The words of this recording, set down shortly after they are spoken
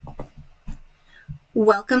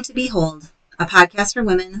Welcome to Behold, a podcast for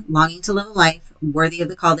women longing to live a life worthy of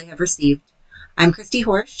the call they have received. I'm Christy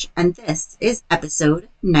Horsch, and this is episode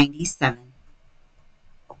 97.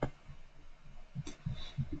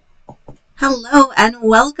 Hello, and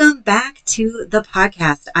welcome back to the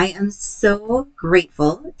podcast. I am so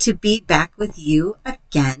grateful to be back with you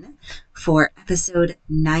again for episode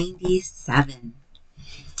 97.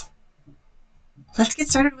 Let's get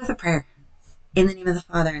started with a prayer. In the name of the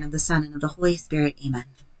Father, and of the Son, and of the Holy Spirit, amen.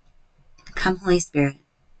 Come, Holy Spirit,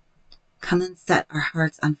 come and set our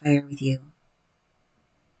hearts on fire with you,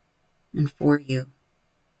 and for you,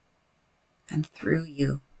 and through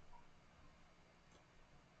you.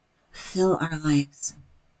 Fill our lives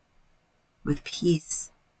with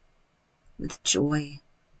peace, with joy,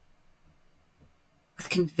 with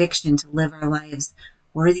conviction to live our lives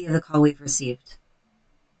worthy of the call we've received.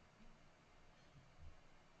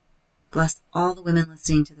 Bless all the women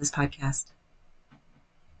listening to this podcast.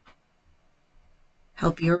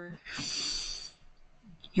 Help your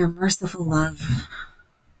merciful love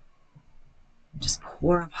just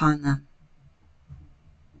pour upon them.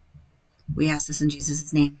 We ask this in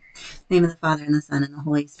Jesus' name. In the name of the Father, and the Son, and the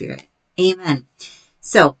Holy Spirit. Amen.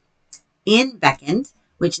 So, in Beckoned,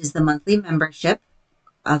 which is the monthly membership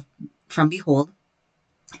from Behold,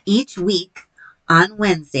 each week on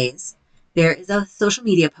Wednesdays, there is a social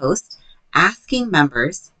media post asking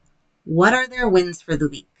members what are their wins for the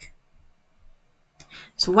week.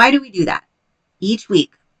 So why do we do that? Each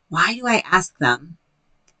week, why do I ask them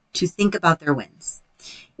to think about their wins?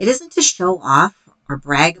 It isn't to show off or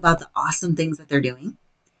brag about the awesome things that they're doing.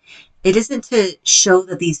 It isn't to show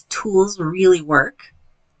that these tools really work.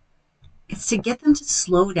 It's to get them to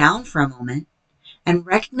slow down for a moment and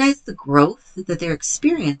recognize the growth that they're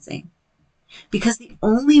experiencing. Because the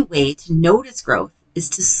only way to notice growth is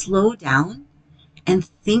to slow down and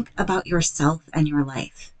think about yourself and your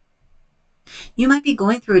life. You might be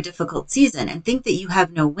going through a difficult season and think that you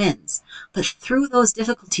have no wins, but through those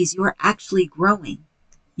difficulties, you are actually growing.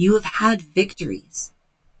 You have had victories.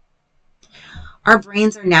 Our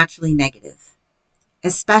brains are naturally negative,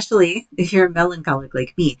 especially if you're melancholic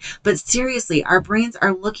like me. But seriously, our brains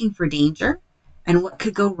are looking for danger and what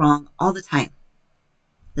could go wrong all the time.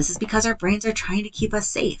 This is because our brains are trying to keep us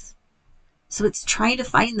safe. So it's trying to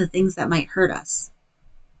find the things that might hurt us.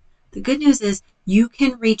 The good news is you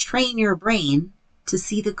can retrain your brain to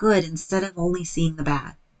see the good instead of only seeing the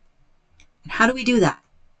bad. And how do we do that?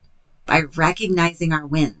 By recognizing our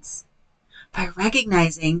wins, by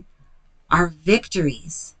recognizing our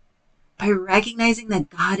victories, by recognizing that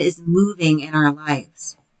God is moving in our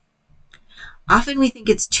lives. Often we think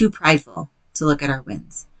it's too prideful to look at our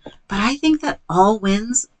wins, but I think that all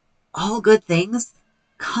wins, all good things,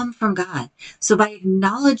 come from God. So by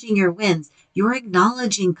acknowledging your wins, you're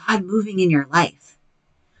acknowledging God moving in your life.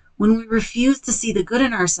 When we refuse to see the good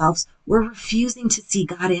in ourselves, we're refusing to see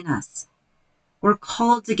God in us. We're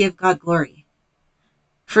called to give God glory.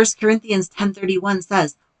 1 Corinthians 10:31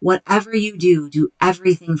 says, whatever you do, do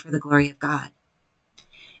everything for the glory of God.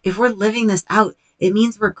 If we're living this out, it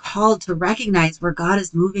means we're called to recognize where God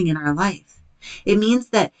is moving in our life. It means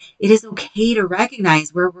that it is okay to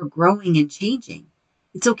recognize where we're growing and changing.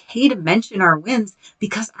 It's okay to mention our wins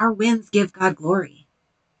because our wins give God glory.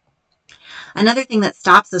 Another thing that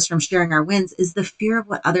stops us from sharing our wins is the fear of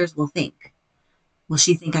what others will think. Will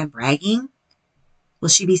she think I'm bragging? Will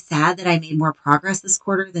she be sad that I made more progress this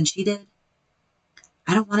quarter than she did?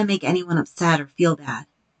 I don't want to make anyone upset or feel bad.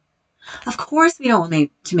 Of course, we don't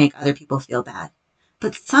want to make other people feel bad.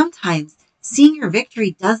 But sometimes seeing your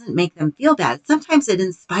victory doesn't make them feel bad. Sometimes it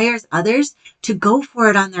inspires others to go for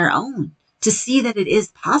it on their own, to see that it is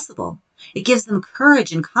possible. It gives them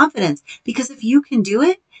courage and confidence because if you can do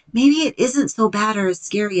it, maybe it isn't so bad or as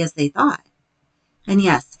scary as they thought. And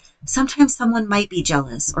yes, sometimes someone might be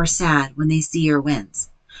jealous or sad when they see your wins.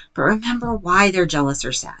 But remember why they're jealous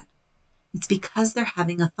or sad. It's because they're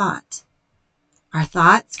having a thought. Our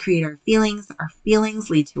thoughts create our feelings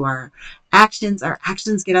lead to our actions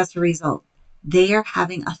get us a result. They are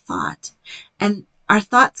having a thought. And our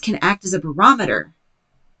thoughts can act as a barometer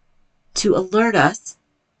to alert us.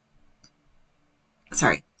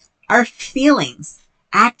 Our feelings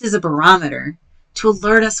act as a barometer to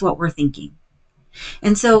alert us what we're thinking.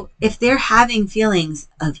 And so if they're having feelings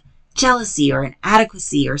of jealousy or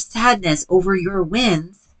inadequacy or sadness over your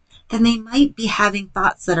wins, then they might be having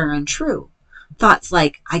thoughts that are untrue. Thoughts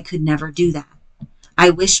like, I could never do that. I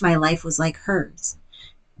wish my life was like hers.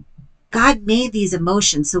 God made these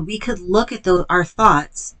emotions so we could look at our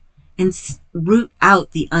thoughts and root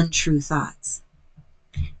out the untrue thoughts.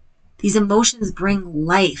 These emotions bring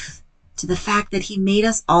life to the fact that he made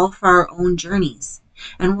us all for our own journeys.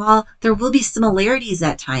 And while there will be similarities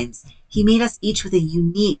at times, he made us each with a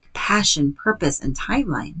unique passion, purpose, and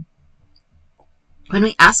timeline. When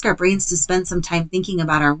we ask our brains to spend some time thinking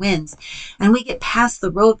about our wins and we get past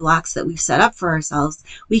the roadblocks that we've set up for ourselves,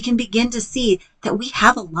 we can begin to see that we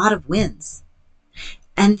have a lot of wins.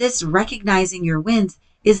 And this recognizing your wins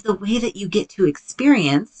is the way that you get to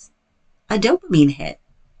experience a dopamine hit.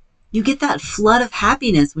 You get that flood of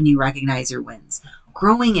happiness when you recognize your wins.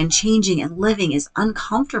 Growing and changing and living is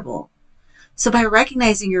uncomfortable. So by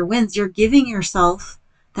recognizing your wins, you're giving yourself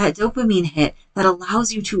that dopamine hit that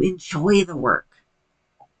allows you to enjoy the work.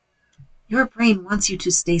 Your brain wants you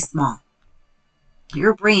to stay small.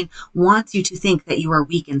 Your brain wants you to think that you are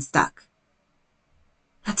weak and stuck.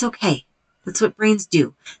 That's okay. That's what brains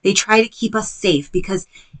do. They try to keep us safe because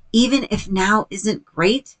even if now isn't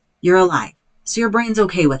great, you're alive. So your brain's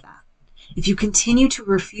okay with that. If you continue to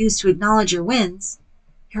refuse to acknowledge your wins,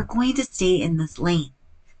 you're going to stay in this lane.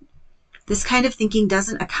 This kind of thinking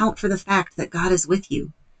doesn't account for the fact that God is with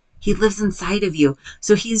you. He lives inside of you,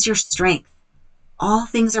 so he's your strength. All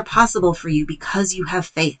things are possible for you because you have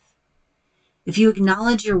faith. If you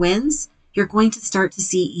acknowledge your wins, you're going to start to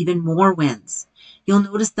see even more wins. You'll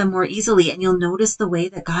notice them more easily, and you'll notice the way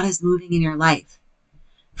that God is moving in your life.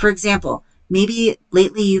 For example, maybe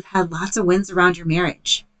lately you've had lots of wins around your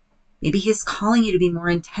marriage. Maybe he's calling you to be more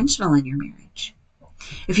intentional in your marriage.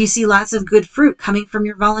 If you see lots of good fruit coming from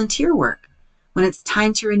your volunteer work, when it's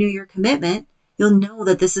time to renew your commitment, you'll know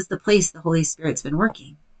that this is the place the Holy Spirit's been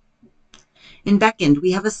working. In Beckoned,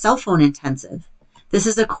 we have a cell phone intensive. This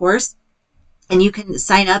is a course, and you can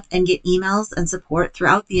sign up and get emails and support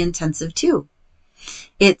throughout the intensive too.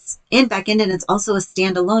 It's in Beckoned, and it's also a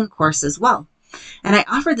standalone course as well. And I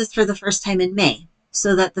offered this for the first time in May,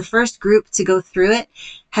 so that the first group to go through it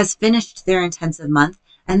has finished their intensive month,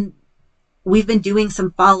 and we've been doing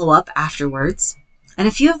some follow-up afterwards. And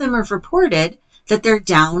a few of them have reported that they're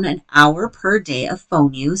down an hour per day of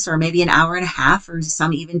phone use, or maybe an hour and a half, or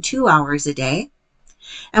some even 2 hours a day.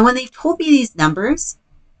 And when they've told me these numbers,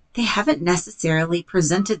 they haven't necessarily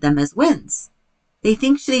presented them as wins. They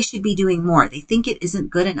think they should be doing more. They think it isn't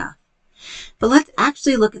good enough. But let's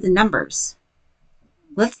actually look at the numbers.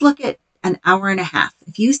 Let's look at an hour and a half.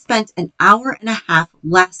 If you spent an hour and a half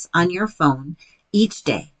less on your phone each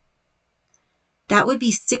day, that would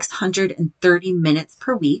be 630 minutes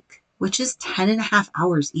per week, which is 10 and a half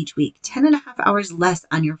hours each week. 10 and a half hours less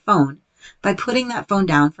on your phone by putting that phone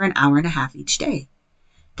down for an hour and a half each day.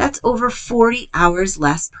 That's over 40 hours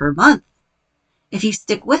less per month. If you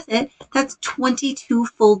stick with it, that's 22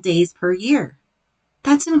 full days per year.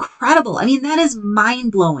 That's incredible. I mean, that is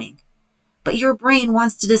mind-blowing. But your brain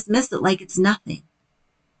wants to dismiss it like it's nothing.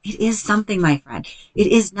 It is something, my friend. It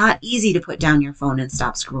is not easy to put down your phone and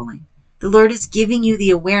stop scrolling. The Lord is giving you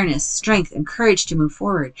the awareness, strength, and courage to move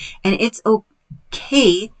forward. And it's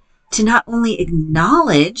okay to not only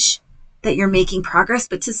acknowledge that you're making progress,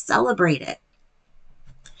 but to celebrate it.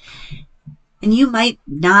 And you might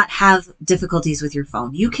not have difficulties with your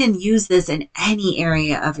phone. You can use this in any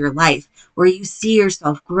area of your life where you see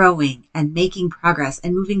yourself growing and making progress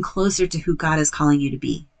and moving closer to who God is calling you to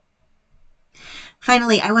be.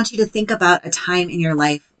 Finally, I want you to think about a time in your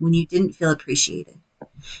life when you didn't feel appreciated.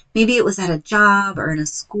 Maybe it was at a job or in a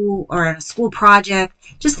school project.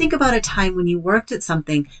 Just think about a time when you worked at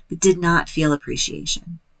something but did not feel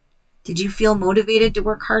appreciation. Did you feel motivated to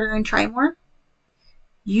work harder and try more?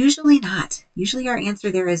 Usually not. Usually our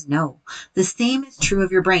answer there is no. The same is true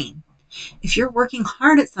of your brain. If you're working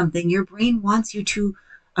hard at something, your brain wants you to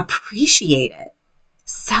appreciate it.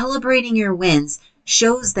 Celebrating your wins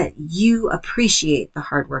shows that you appreciate the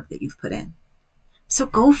hard work that you've put in. So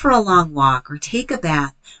go for a long walk or take a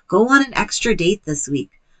bath. Go on an extra date this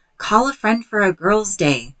week. Call a friend for a girls'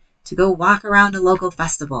 day to go walk around a local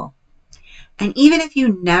festival. And even if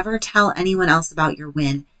you never tell anyone else about your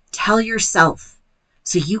win, tell yourself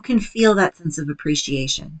so you can feel that sense of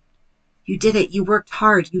appreciation. You did it. You worked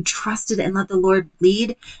hard. You trusted and let the Lord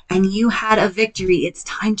lead, and you had a victory. It's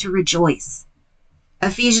time to rejoice.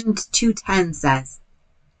 Ephesians 2:10 says,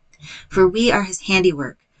 "For we are his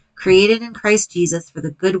handiwork, created in Christ Jesus for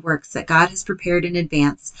the good works that God has prepared in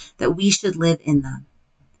advance that we should live in them."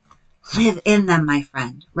 Live in them, my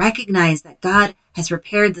friend. Recognize that God has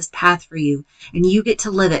prepared this path for you, and you get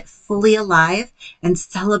to live it fully alive and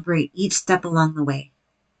celebrate each step along the way.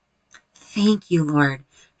 Thank you, Lord,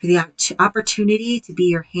 for the opportunity to be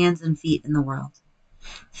your hands and feet in the world.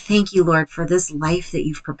 Thank you, Lord, for this life that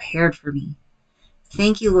you've prepared for me.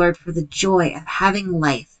 Thank you, Lord, for the joy of having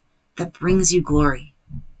life that brings you glory.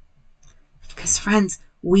 Because, friends,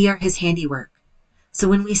 we are his handiwork. So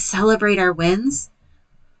when we celebrate our wins,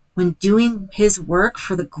 when doing His work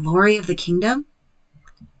for the glory of the kingdom,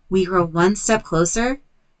 we grow one step closer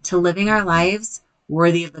to living our lives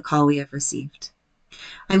worthy of the call we have received.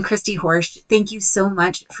 I'm Christy Horsch. Thank you so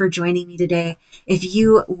much for joining me today. If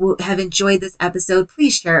you have enjoyed this episode,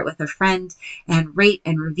 please share it with a friend and rate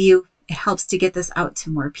and review. It helps to get this out to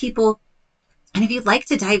more people. And if you'd like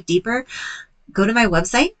to dive deeper, go to my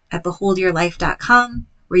website at beholdyourlife.com,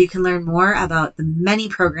 where you can learn more about the many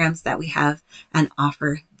programs that we have and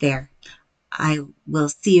offer there. I will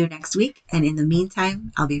see you next week. And in the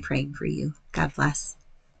meantime, I'll be praying for you. God bless.